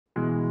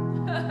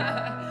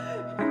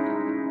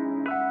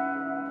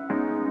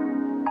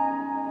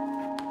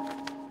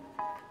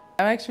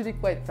I'm actually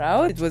quite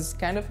proud. It was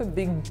kind of a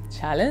big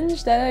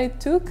challenge that I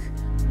took.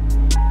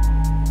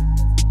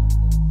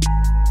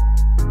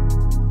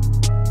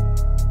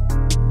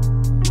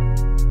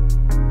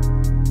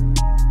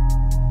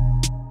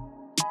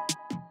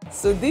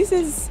 So this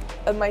is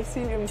a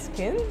mycelium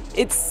skin.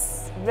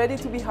 It's ready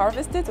to be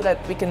harvested so that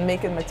we can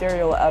make a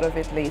material out of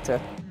it later.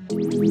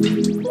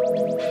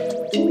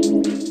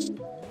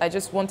 I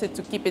just wanted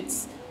to keep it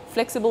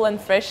flexible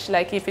and fresh,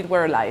 like if it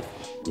were alive.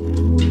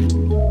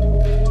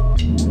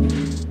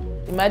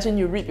 Imagine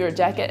you rip your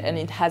jacket and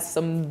it has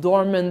some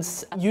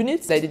dormant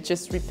units that it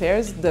just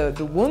repairs the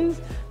wound.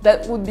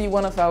 That would be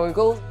one of our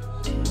goals.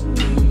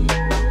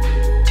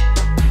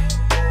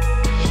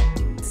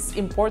 It's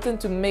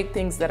important to make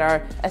things that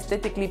are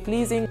aesthetically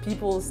pleasing.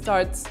 People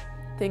start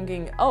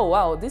thinking, oh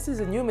wow, this is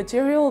a new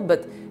material,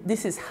 but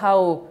this is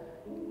how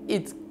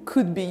it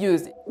could be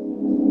used.